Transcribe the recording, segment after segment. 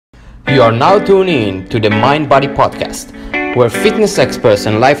You are now tuning in to the Mind Body Podcast, where fitness experts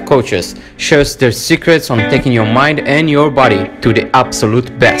and life coaches share their secrets on taking your mind and your body to the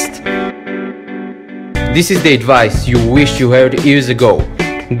absolute best. This is the advice you wish you heard years ago.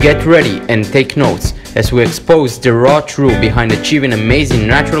 Get ready and take notes as we expose the raw truth behind achieving amazing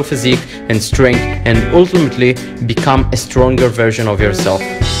natural physique and strength and ultimately become a stronger version of yourself.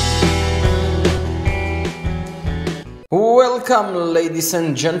 Welcome, ladies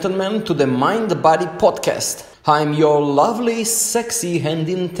and gentlemen, to the Mind Body Podcast. I'm your lovely, sexy, and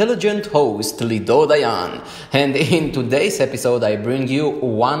intelligent host, Lido, and in today's episode I bring you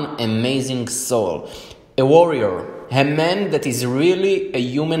one amazing soul, a warrior, a man that is really a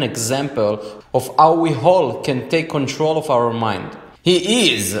human example of how we all can take control of our mind.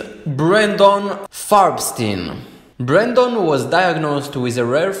 He is Brandon Pharbstin. Brandon was diagnosed with a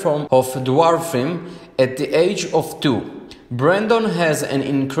rare form of dwarfism at the age of 2. Brandon has an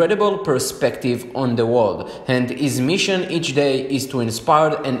incredible perspective on the world, and his mission each day is to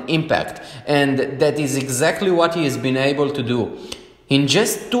inspire and impact, and that is exactly what he has been able to do. In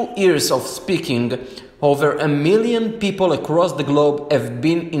just 2 years of speaking, over 1 million people across the globe have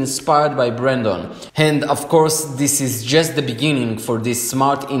been inspired by Brandon. And of course, this is just the beginning for this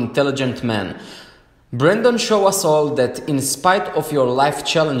smart, intelligent man. Brandon shows us all that in spite of your life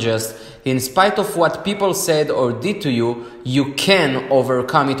challenges, in spite of what people said or did to you, you can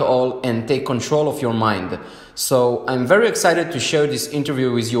overcome it all and take control of your mind. So I'm very excited to share this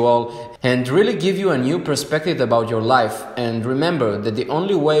interview with you all and really give you a new perspective about your life. And remember that the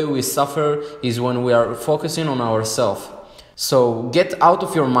only way we suffer is when we are focusing on ourselves. So get out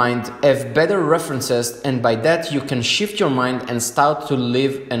of your mind, have better references, and by that you can shift your mind and start to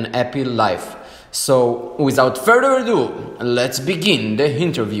live an happy life. So without further ado, let's begin the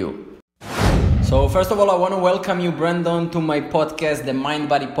interview. So first of all, I want to welcome you, Brandon, to my podcast, the Mind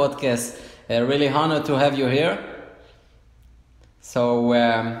Body Podcast. Really honored to have you here. So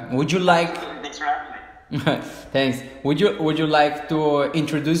would you like... Thanks for having me. Thanks. Would you like to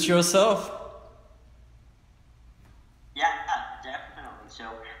introduce yourself? Yeah, definitely. So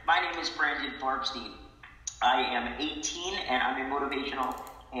my name is Brandon Pharbstin. I am 18 and I'm a motivational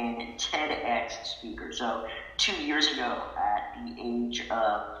and TEDx speaker. So 2 years ago, at the age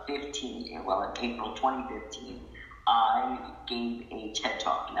of 15, well, in April 2015, I gave a TED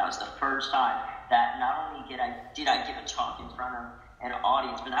Talk. And that was the first time that not only did I give a talk in front of an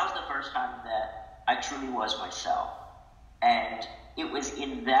audience, but that was the first time that I truly was myself. And it was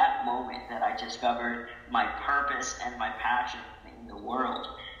in that moment that I discovered my purpose and my passion in the world.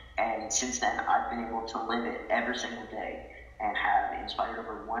 And since then, I've been able to live it every single day and have inspired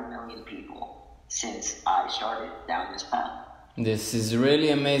over 1 million people since I started down this path. This is really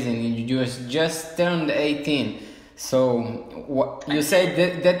amazing. You just turned 18. So what you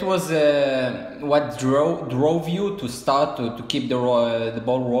said that was what drove you to start to keep the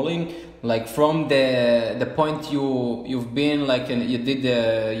ball rolling, like from the point you've been like you did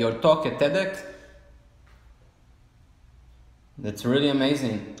your talk at TEDx. That's really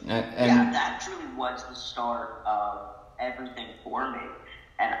amazing. Yeah, that truly was the start of everything for me,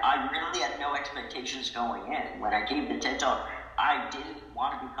 and I really had no expectations going in. When I gave the TED Talk, I didn't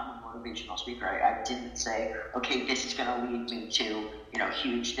want to become a motivational speaker. I didn't say, okay, this is going to lead me to,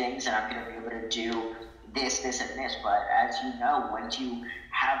 huge things and I'm going to be able to do this, and this. But as you know, once you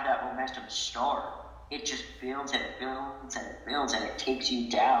have that momentum start, it just builds and builds and builds, and it takes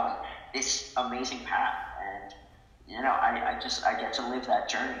you down this amazing path. And, I get to live that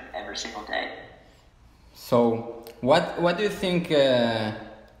journey every single day. So what do you think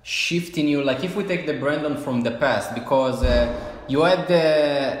shifting you, like if we take the Brandon from the past, because you had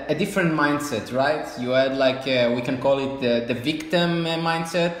a different mindset, right? You had like we can call it the victim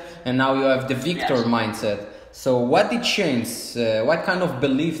mindset, and now you have the victor mindset. So what did change? What kind of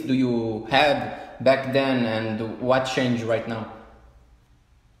beliefs do you have back then, and what changed right now?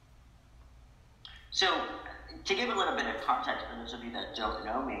 So to give a little bit of context for those of you that don't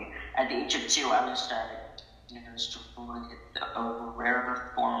know me, at the age of 2, I was diagnosed with a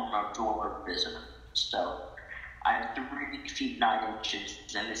rare form of dwarfism. So I'm 3 feet 9 inches,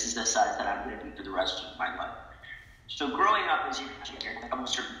 and this is the size that I'm going to be for the rest of my life. So growing up, as you mentioned, like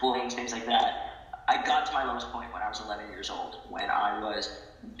almost certain bullying, things like that, I got to my lowest point when I was 11 years old, when I was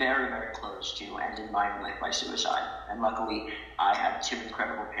very, very close to ending my own life by suicide. And luckily, I had 2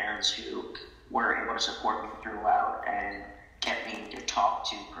 incredible parents who were able to support me throughout and get me to talk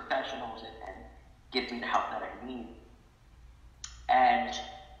to professionals and give me the help that I need. And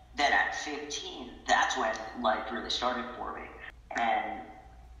then at 15, that's when life really started for me. And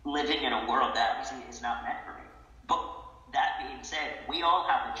living in a world that obviously is not meant for me. But that being said, we all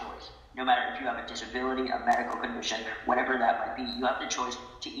have the choice. No matter if you have a disability, a medical condition, whatever that might be, you have the choice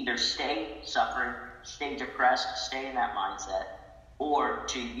to either stay suffering, stay depressed, stay in that mindset, or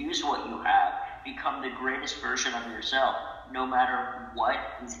to use what you have, become the greatest version of yourself. No matter what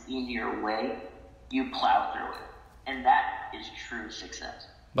is in your way, you plow through it. And that is true success.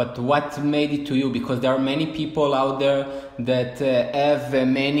 But what made it to you? Because there are many people out there that have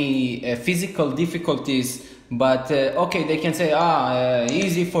many physical difficulties, but okay, they can say,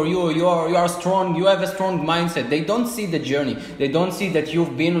 easy for you, you are strong, you have a strong mindset. They don't see the journey. They don't see that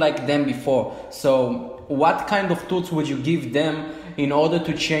you've been like them before. So what kind of tools would you give them in order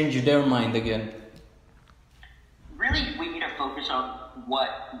to change their mind again? Really, we need to focus on what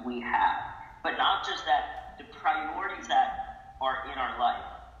we have, but not just that. The priorities that are in our life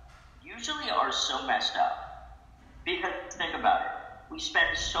usually are so messed up. Because think about it. We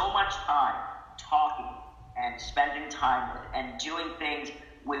spend so much time talking and spending time with and doing things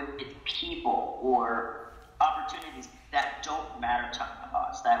with people or opportunities that don't matter to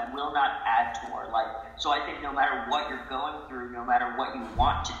us, that will not add to our life. So I think no matter what you're going through, no matter what you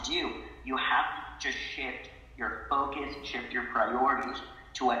want to do, you have to just shift your focus, shift your priorities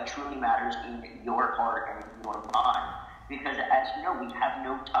to what truly matters in your heart and in your mind. Because as you know, we have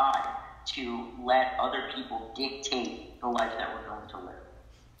no time to let other people dictate the life that we're going to live.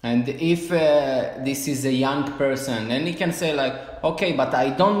 And if this is a young person, and he can say like, okay, but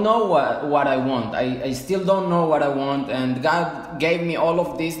I don't know what I want. I still don't know what I want, and God gave me all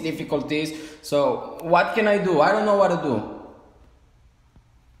of these difficulties. So what can I do? I don't know what to do.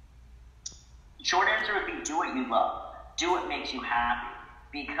 Short answer would be do what you love. Do what makes you happy.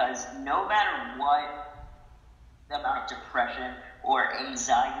 Because no matter what the amount of depression or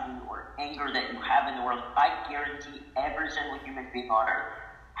anxiety or anger that you have in the world, I guarantee every single human being on earth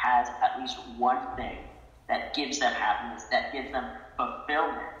has at least one thing that gives them happiness, that gives them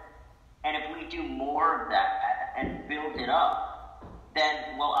fulfillment. And if we do more of that and build it up,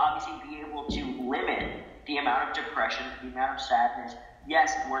 then we'll obviously be able to limit the amount of depression, the amount of sadness.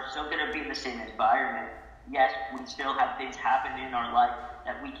 Yes, we're still going to be in the same environment. Yes, we still have things happen in our life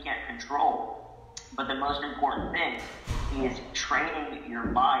that we can't control. But the most important thing is training your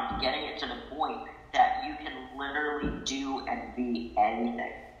mind, getting it to the point that you can literally do and be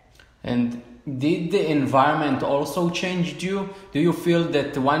anything. And did the environment also change you? Do you feel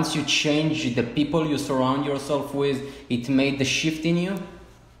that once you change the people you surround yourself with, it made the shift in you?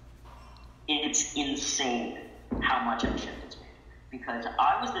 It's insane how much of a shift it's made. Because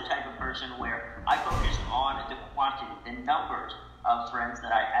I was the type of person where I focused on the quantity, the numbers of friends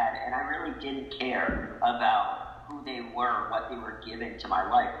that I had, and I really didn't care about who they were, what they were giving to my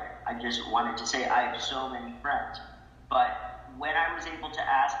life. I just wanted to say I have so many friends. But when I was able to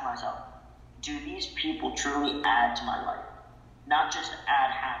ask myself, do these people truly add to my life? Not just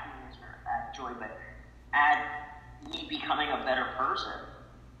add happiness or add joy, but add me becoming a better person.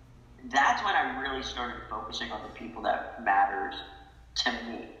 That's when I really started focusing on the people that matters to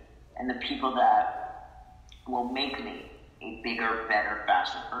me and the people that will make me a bigger, better,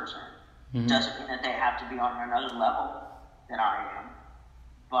 faster person. Mm-hmm. Doesn't mean that they have to be on another level than I am,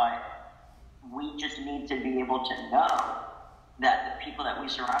 but we just need to be able to know that the people that we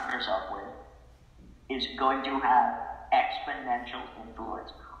surround ourselves with is going to have exponential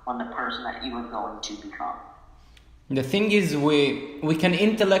influence on the person that you are going to become. The thing is, we can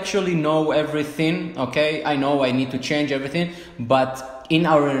intellectually know everything, okay? I know I need to change everything, but in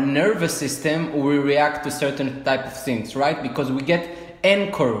our nervous system, we react to certain type of things, right? Because we get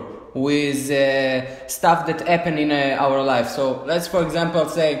anchored with stuff that happen in our life. So let's, for example,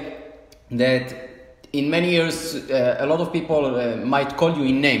 say that in many years, a lot of people might call you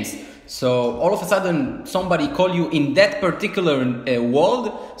in names. So all of a sudden, somebody call you in that particular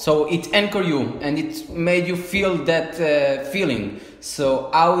world, so it anchored you and it made you feel that feeling. So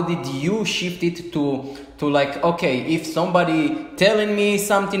how did you shift it to like, okay, if somebody telling me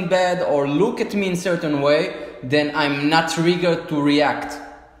something bad or look at me in a certain way, then I'm not triggered to react?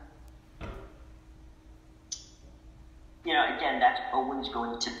 You know, again, that's always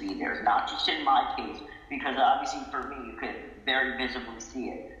going to be there, not just in my case, because obviously for me, you could very visibly see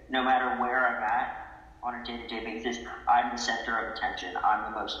it. No matter where I'm at on a day-to-day basis, I'm the center of attention.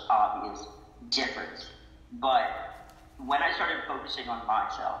 I'm the most obvious difference. But when I started focusing on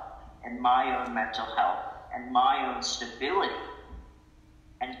myself and my own mental health and my own stability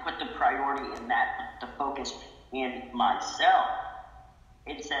and put the priority in that, the focus in myself,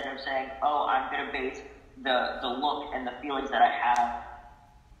 instead of saying, oh, I'm going to base the look and the feelings that I have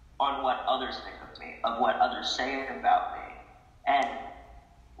on what others think of me, of what others say about me. And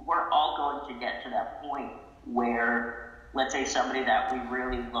we're all going to get to that point where let's say somebody that we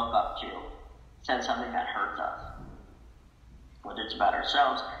really look up to says something that hurts us, whether it's about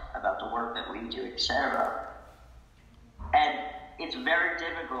ourselves, about the work that we do, etc. And it's very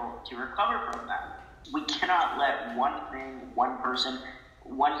difficult to recover from that. We cannot let one thing, one person,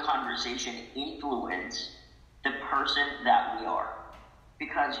 one conversation influence the person that we are.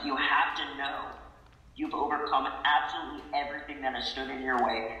 Because you have to know you've overcome absolutely everything that has stood in your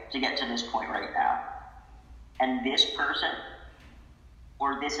way to get to this point right now. And this person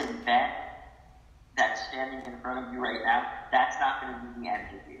or this event that's standing in front of you right now, that's not going to be the end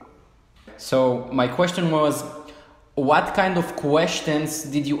of you. So my question was, what kind of questions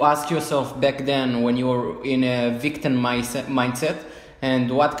did you ask yourself back then when you were in a victim mindset?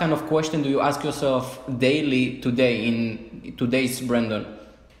 And what kind of question do you ask yourself daily today in today's Brandon?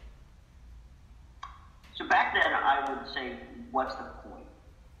 So back then I would say, what's the point?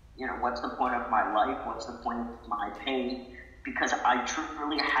 What's the point of my life? What's the point of my pain? Because I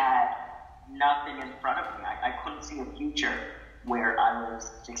truly had nothing in front of me. I couldn't see a future where I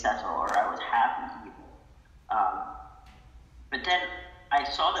was successful or I was happy even. But then I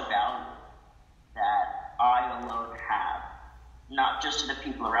saw the value that I alone have, not just to the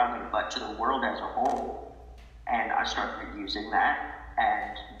people around me, but to the world as a whole. And I started using that.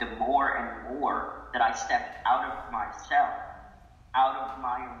 And the more and more that I stepped out of myself, out of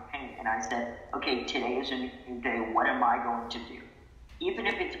my own pain, and I said, okay, today is a new day. What am I going to do? Even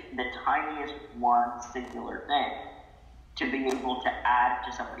if it's the tiniest one singular thing, to be able to add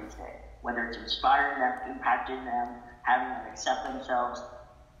to somebody's day, whether it's inspiring them, impacting them, having them accept themselves,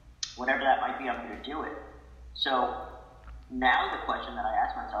 whatever that might be, I'm going to do it. So now the question that I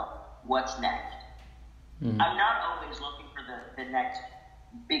ask myself, what's next? Mm-hmm. I'm not always looking for the next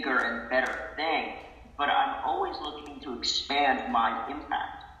bigger and better thing, but I'm always looking to expand my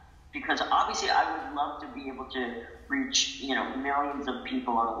impact. Because obviously I would love to be able to reach, millions of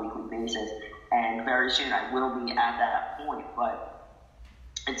people on a weekly basis, and very soon I will be at that point, but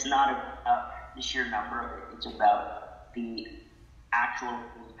it's not about the sheer number of it, it's about the actual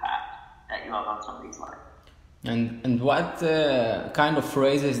impact that you have on somebody's life. And what kind of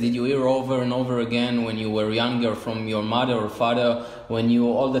phrases did you hear over and over again when you were younger from your mother or father, when you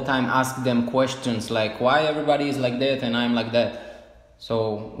all the time asked them questions like, why everybody is like that and I'm like that?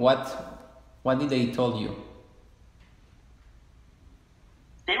 So what did they told you?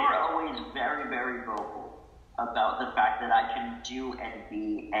 They were always very, very vocal about the fact that I can do and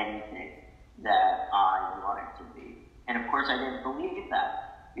be anything that I wanted to be. And of course I didn't believe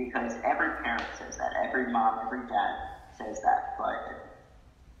that, because every parent says that, every mom, every dad says that. But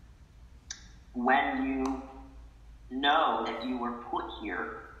when you know that you were put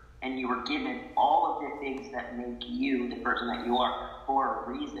here and you were given all of the things that make you the person that you are for a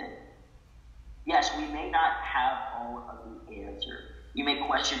reason, yes, we may not have all of the answers. You may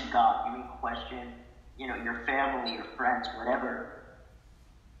question God, you may question, your family, your friends, whatever,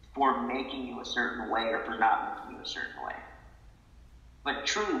 for making you a certain way or for not making you a certain way. But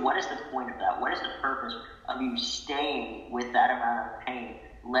truly, what is the point of that? What is the purpose of you staying with that amount of pain,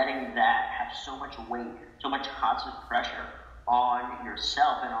 letting that have so much weight, so much constant pressure on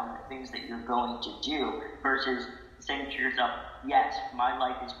yourself and on the things that you're going to do, versus saying to yourself, yes, my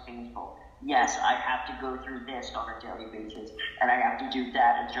life is painful. Yes, I have to go through this on a daily basis, and I have to do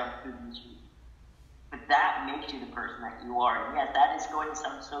that and jump through these hoops. But that makes you the person that you are. And yes, that is going to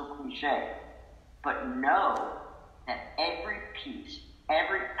sound so cliche, but know that every piece,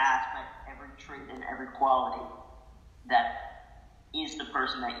 every aspect, every trait, and every quality that is the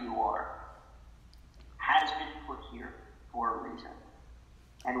person that you are has been put here for a reason.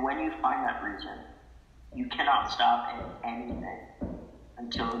 And when you find that reason, you cannot stop at anything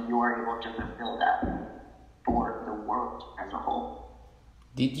until you are able to fulfill that for the world as a whole.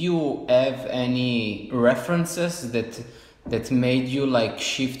 Did you have any references that made you like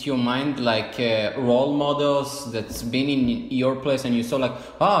shift your mind, like role models that's been in your place and you saw like,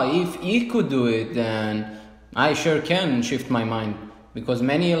 if he could do it, then I sure can shift my mind? Because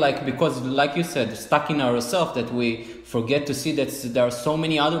like you said, stuck in ourselves, that we forget to see that there are so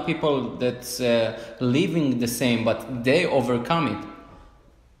many other people that's living the same, but they overcome it.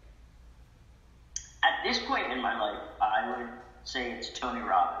 At this point in my life, I would say it's Tony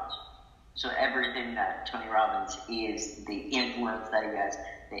Robbins. So everything that Tony Robbins is, the influence that he has,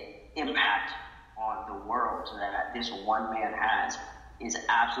 the impact on the world that this one man has, is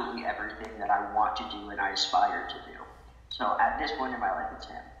absolutely everything that I want to do and I aspire to do. So at this point in my life, it's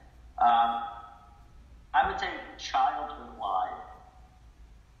him. I would say childhood-wise,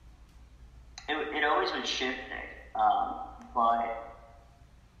 it always was shifting, but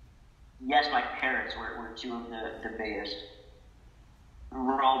yes, my parents were two of the biggest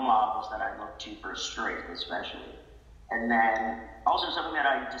role models that I look to for strength, especially. And then also something that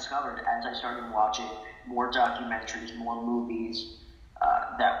I discovered as I started watching more documentaries, more movies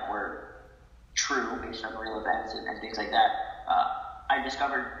that were true, based on real events and things like that, I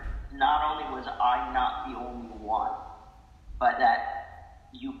discovered not only was I not the only one, but that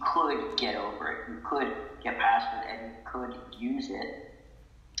you could get over it, you could get past it, and you could use it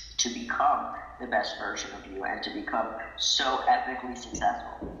to become the best version of you and to become so epically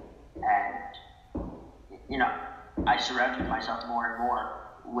successful. And, you know, I surrounded myself more and more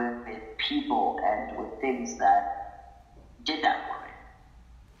with people and with things that did that for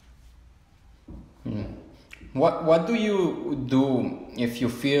me. What do you do if you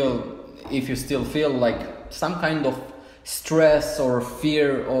still feel like some kind of stress or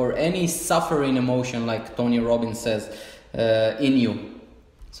fear or any suffering emotion, like Tony Robbins says, in you?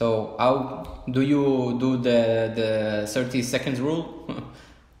 So how do you do the 30 seconds rule?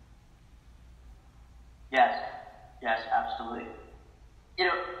 Yes, absolutely. You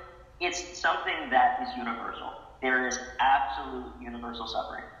know, it's something that is universal. There is absolute universal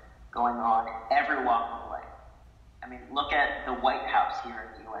suffering going on every walk of life. I mean, look at the White House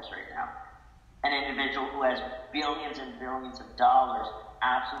here in the U.S. right now. An individual who has billions and billions of dollars,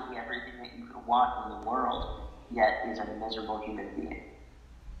 absolutely everything that you could want in the world, yet is a miserable human being.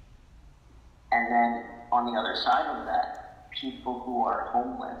 And then on the other side of that, people who are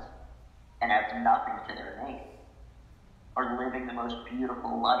homeless and have nothing to their name are living the most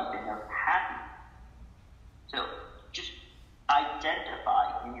beautiful life and they're happy. So just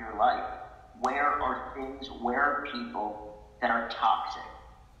identify in your life where are things, where are people that are toxic,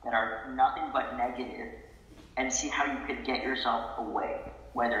 that are nothing but negative, and see how you could get yourself away.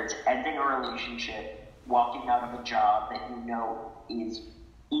 Whether it's ending a relationship, walking out of a job that you know is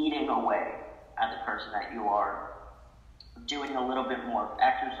eating away at the person that you are, doing a little bit more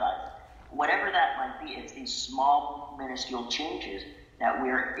exercise. Whatever that might be, it's these small, minuscule changes that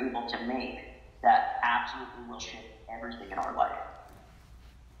we're able to make that absolutely will shift everything in our life.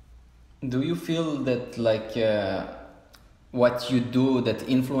 Do you feel that what you do that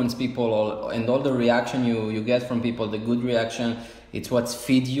influence people and all the reaction you get from people, the good reaction, it's what's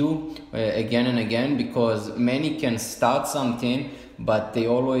feed you again and again? Because many can start something, but they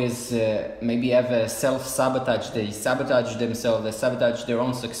always maybe have a self-sabotage. They sabotage themselves, they sabotage their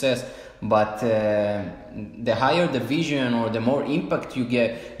own success. But the higher the vision or the more impact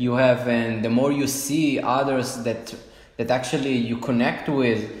you have, and the more you see others that actually you connect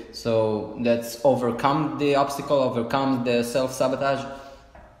with, so that's overcome the obstacle, overcome the self-sabotage.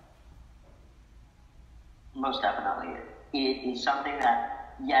 Most definitely. It is something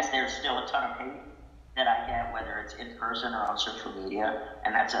that, yes, there's still a ton of hate that I get, whether it's in person or on social media,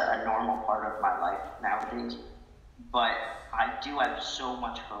 and that's a normal part of my life nowadays. But I do have so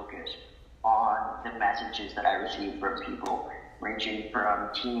much focus on the messages that I receive from people, ranging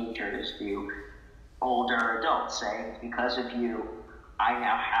from teenagers to older adults saying, because of you, I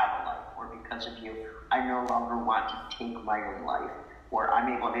now have a life, or because of you, I no longer want to take my own life, or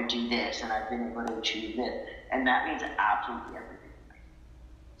I'm able to do this, and I've been able to achieve this. And that means absolutely everything.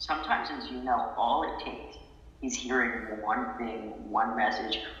 Sometimes, as you know, all it takes is hearing one thing, one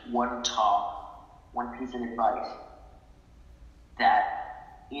message, one talk, one piece of advice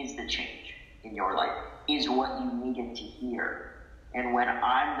that is the change in your life, is what you needed to hear. And when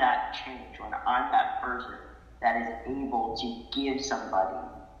I'm that change, when I'm that person that is able to give somebody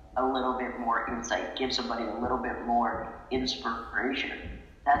a little bit more insight, give somebody a little bit more inspiration,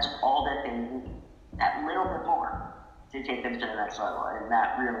 that's all that they need, that little bit more to take them to the next level. And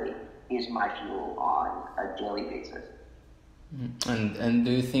that really is my fuel on a daily basis. And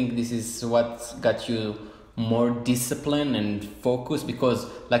do you think this is what got you more discipline and focus? Because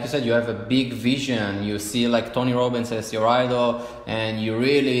like you said, you have a big vision, you see like Tony Robbins as your idol, and you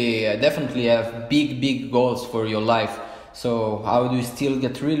really definitely have big goals for your life. So how do you still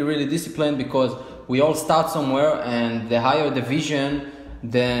get really disciplined? Because we all start somewhere, and the higher the vision,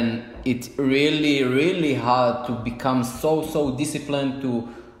 then it's really hard to become so disciplined to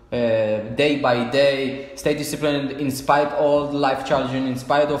day by day stay disciplined in spite of all life challenges, in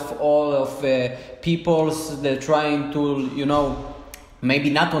spite of all of people's they're trying to, maybe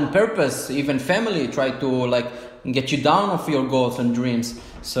not on purpose, even family try to get you down off your goals and dreams.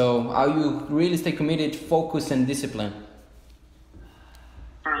 So how you really stay committed, focused and disciplined?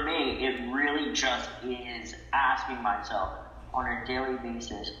 For me, it really just is asking myself on a daily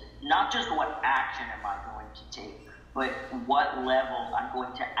basis, not just what action am I going to take, but what level I'm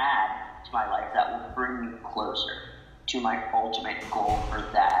going to add to my life that will bring me closer to my ultimate goal for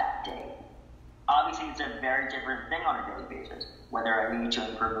that day. obviously it's a very different thing on a daily basis. Whether I need to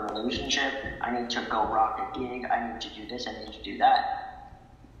improve a relationship, I need to go rock a gig, I need to do this, I need to do that.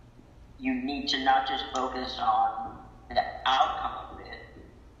 You need to not just focus on the outcome of it,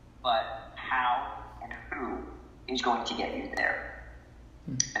 but how and who is going to get you there.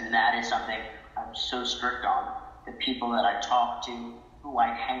 And that is something I'm so strict on. The people that I talk to, who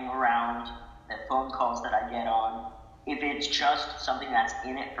I hang around, the phone calls that I get on, if it's just something that's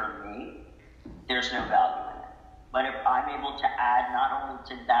in it for me, there's no value in it. But if I'm able to add not only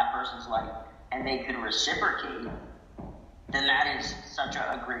to that person's life and they could reciprocate, then that is such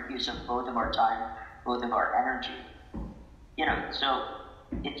a great use of both of our time, both of our energy. So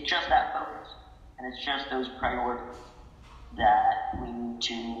it's just that focus. And it's just those priorities that we need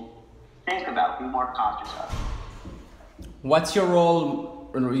to think about, be more conscious of. What's your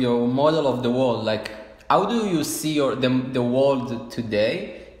role, your model of the world? Like, how do you see the world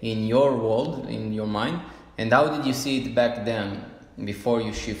today, in your world, in your mind? And how did you see it back then, before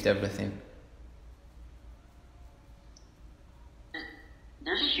you shift everything?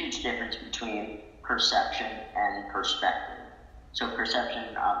 There's a huge difference between perception and perspective. So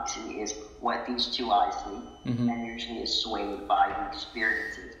perception, obviously, is what these two eyes see, and usually is swayed by the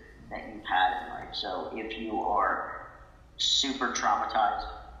experiences that you've had in life. So if you are super traumatized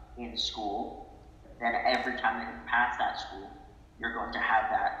in school, then every time that you pass that school, you're going to have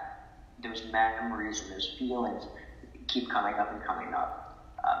those memories and those feelings keep coming up and coming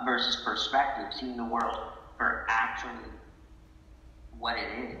up. Versus perspective, seeing the world for actually what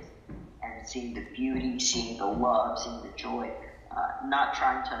it is, and seeing the beauty, seeing the love, seeing the joy. Not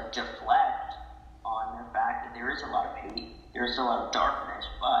trying to deflect on the fact that there is a lot of hate, there is a lot of darkness,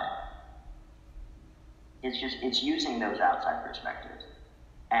 but it's using those outside perspectives.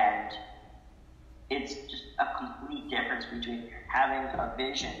 And it's just a complete difference between having a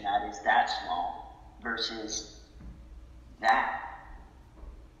vision that is that small versus that.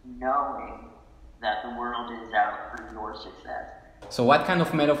 Knowing that the world is out for your success. So what kind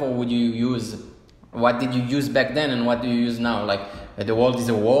of metaphor would you use? What did you use back then and what do you use now? Like, the world is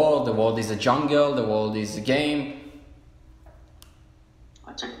a world, the world is a jungle, the world is a game?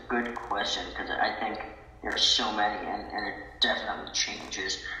 That's a good question, because I think there are so many and it definitely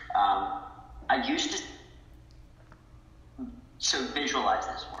changes. I used to visualize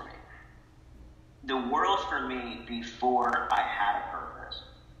this for me. The world for me before I had a purpose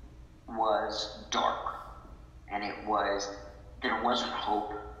was dark, and there wasn't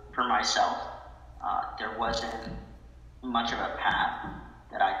hope for myself. There wasn't much of a path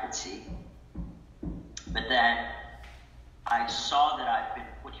that I could see. But then I saw that I've been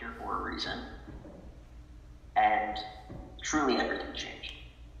put here for a reason, and truly everything changed.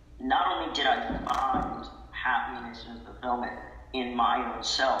 Not only did I find happiness and fulfillment in my own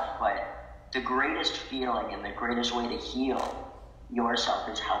self, but the greatest feeling and the greatest way to heal yourself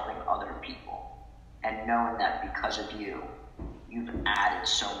is helping other people, and knowing that because of you, you've added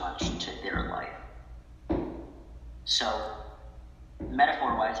so much to their life. So,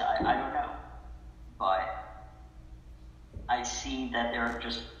 metaphor-wise, I don't know, but I see that there are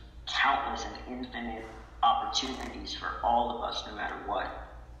just countless and infinite opportunities for all of us, no matter what,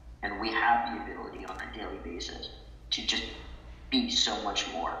 and we have the ability on a daily basis to just be so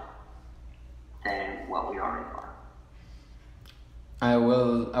much more than what we already are. I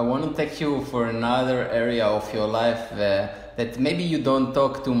want to take you for another area of your life that maybe you don't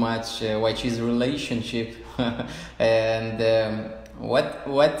talk too much, which is relationship. And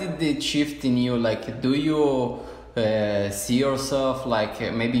what did it shift in you? Like, do you see yourself like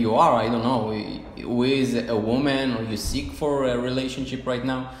maybe you are, I don't know, with a woman, or you seek for a relationship right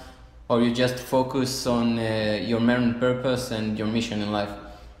now, or you just focus on your main purpose and your mission in life?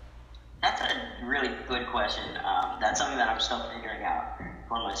 That's a really good question. That's something that I'm still figuring out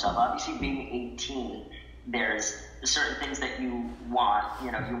for myself. Obviously, being 18, there's certain things that you want.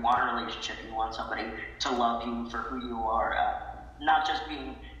 You want a relationship. You want somebody to love you for who you are. Not just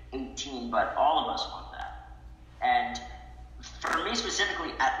being 18, but all of us want that. And for me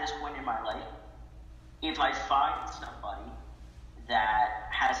specifically, at this point in my life, if I find somebody that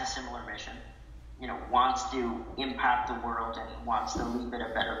has a similar mission, wants to impact the world and wants to leave it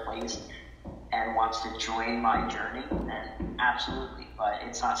a better place and wants to join my journey, then absolutely. But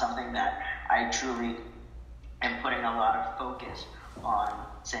it's not something that I truly am putting a lot of focus on,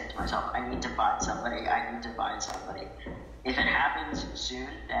 saying to myself, I need to find somebody. If it happens soon,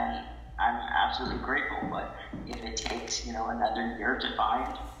 then I'm absolutely grateful. But if it takes, another year to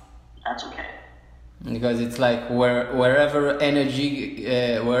find, that's okay. Because it's like wherever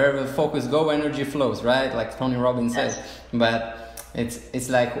focus go, energy flows, right? Like Tony Robbins says. But It's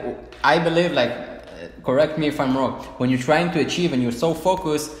like, I believe, like, correct me if I'm wrong, when you're trying to achieve and you're so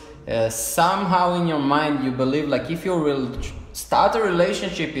focused, somehow in your mind you believe like if you will start a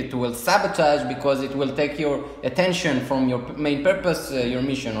relationship, it will sabotage because it will take your attention from your main purpose, your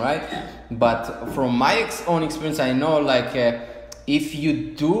mission, right? But from my own experience, I know like if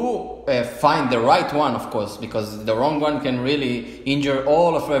you do find the right one, of course, because the wrong one can really injure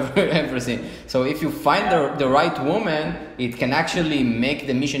all of everything. So if you find the right woman, it can actually make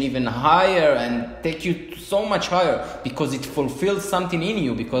the mission even higher and take you so much higher because it fulfills something in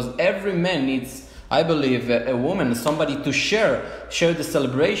you. Because every man needs, I believe, a woman, somebody to share the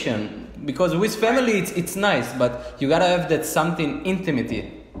celebration. Because with family, it's nice, but you gotta have that something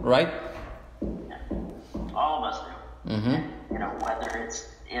intimacy, right? Yeah. All of us do. Mm-hmm. You know, whether it's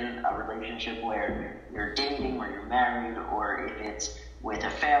in a relationship where you're dating, or you're married, or if it's with a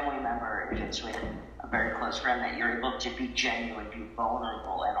family member, if it's with a very close friend that you're able to be genuine, be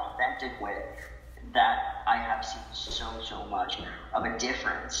vulnerable and authentic with, that I have seen so much of a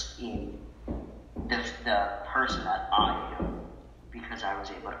difference in the person that I am, because I was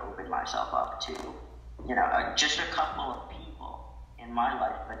able to open myself up to, you know, just a couple of people in my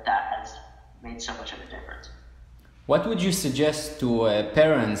life, but that has made so much of a difference. What would you suggest to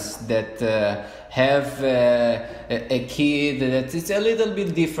parents that have a kid that is a little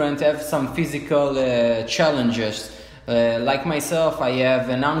bit different, have some physical challenges? Like myself, I have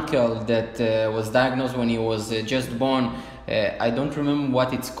an uncle that was diagnosed when he was just born. I don't remember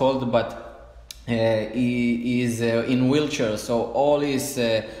what it's called, but he is in wheelchair, so all his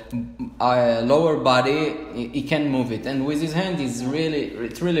lower body, he can't move it, and with his hand it's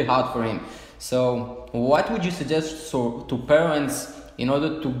really hard for him. So what would you suggest to parents in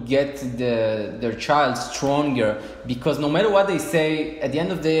order to get their child stronger? Because no matter what they say, at the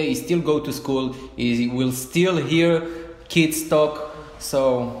end of the day, he still go to school, he will still hear kids talk.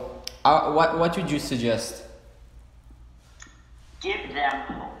 So what would you suggest? Give them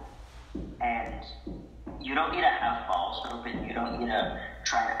hope. And you don't need to have false hope, and you don't need to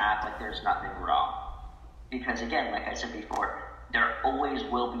try to act like there's nothing wrong. Because again, like I said before, there always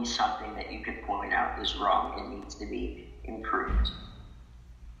will be something that you could point out is wrong and needs to be improved.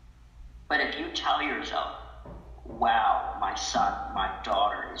 But if you tell yourself, wow, my son, my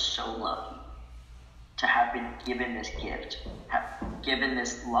daughter is so lucky to have been given this gift, have given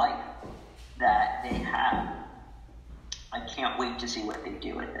this life that they have, I can't wait to see what they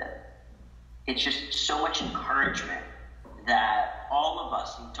do with it. It's just so much encouragement that all of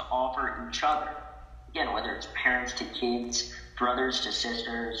us need to offer each other. Again, whether it's parents to kids, brothers to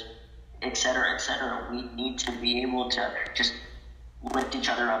sisters, etc., we need to be able to just lift each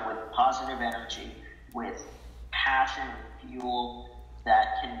other up with positive energy, with passion and fuel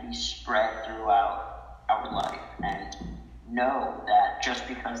that can be spread throughout our life. And know that just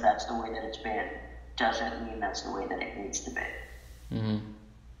because that's the way that it's been doesn't mean that's the way that it needs to be. Mm-hmm.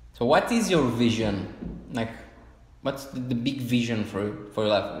 So what is your vision? Like, what's the big vision for your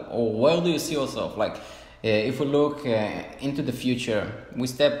life? Or where do you see yourself? Like, if we look into the future, we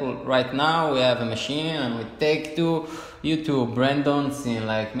step right now, we have a machine and we take you to Brandon in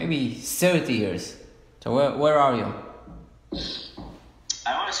like maybe 30 years. So where are you?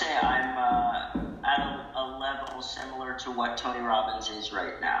 I want to say I'm at a level similar to what Tony Robbins is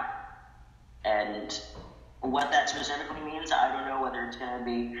right now. And what that specifically means, I don't know whether it's going to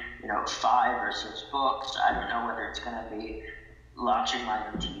be, 5 or 6 books. I don't know whether it's going to be launching my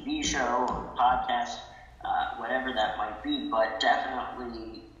own TV show or podcast, whatever that might be, but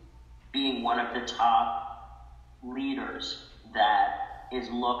definitely being one of the top leaders that is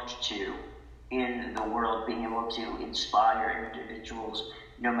looked to in the world, being able to inspire individuals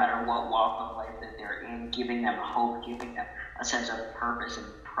no matter what walk of life that they're in, giving them hope, giving them a sense of purpose and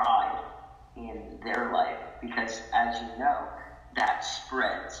pride in their life, because as you know, that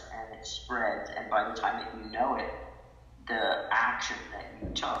spreads and it spreads, and by the time that you know it, the action that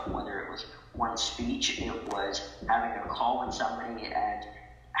you took, whether it was one speech, it was having a call with somebody and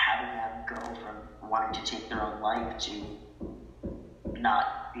having them go from wanting to take their own life to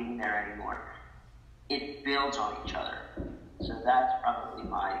not being there anymore, it builds on each other. So that's probably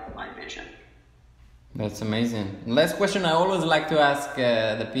my vision. That's amazing. Last question I always like to ask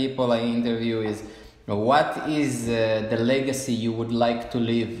the people I interview is, what is the legacy you would like to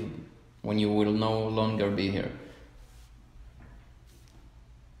leave when you will no longer be here?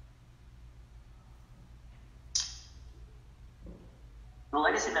 The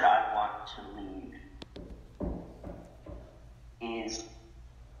legacy that I want to leave is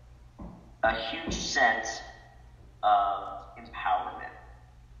a huge sense of empowerment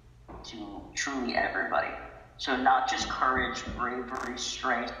to truly everybody. So not just courage, bravery,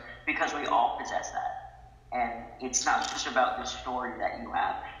 strength, because we all possess that. And it's not just about the story that you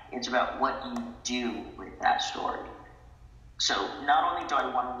have, it's about what you do with that story. So not only do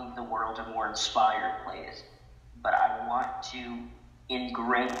I want to leave the world a more inspired place, but I want to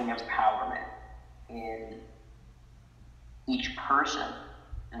ingrain empowerment in each person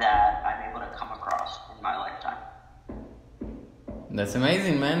that I'm able to come across in my lifetime. That's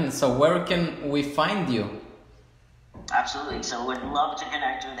amazing, man. So where can we find you? Absolutely. So would love to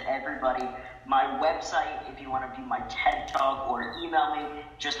connect with everybody. My website, if you want to view my TED Talk or email me,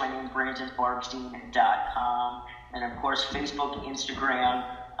 just my name, BrandonParvstin.com. And of course, Facebook, Instagram,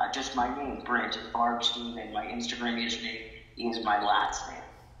 just my name, Brandon Parbstin, and my Instagram username is my last name.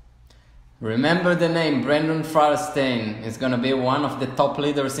 Remember the name, Brandon Parbstin is going to be one of the top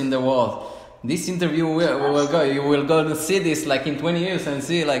leaders in the world. This interview you will go to see this like in 20 years and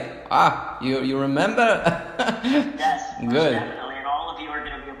see like, you remember? Yes, good. Definitely, and all of you are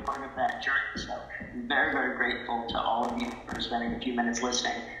going to be a part of that journey. So I'm very, very grateful to all of you for spending a few minutes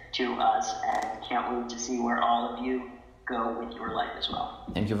listening to us, and can't wait to see where all of you go with your life as well.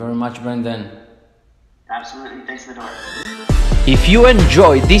 Thank you very much, Brandon. Absolutely, thanks for the door. If you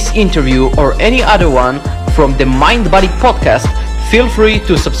enjoyed this interview or any other one from the Mind Body podcast, feel free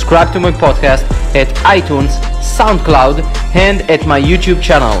to subscribe to my podcast at iTunes, SoundCloud, and at my YouTube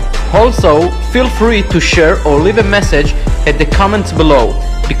channel. Also, feel free to share or leave a message at the comments below,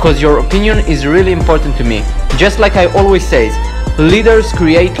 because your opinion is really important to me. Just like I always say, leaders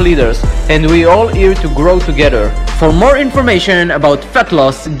create leaders, and we all here to grow together. For more information about fat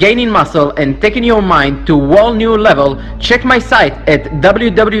loss, gaining muscle, and taking your mind to a whole new level, check my site at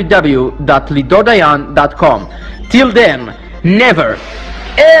www.lidodayan.com. Till then, never,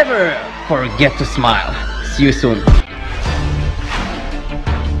 ever forget to smile. See you soon.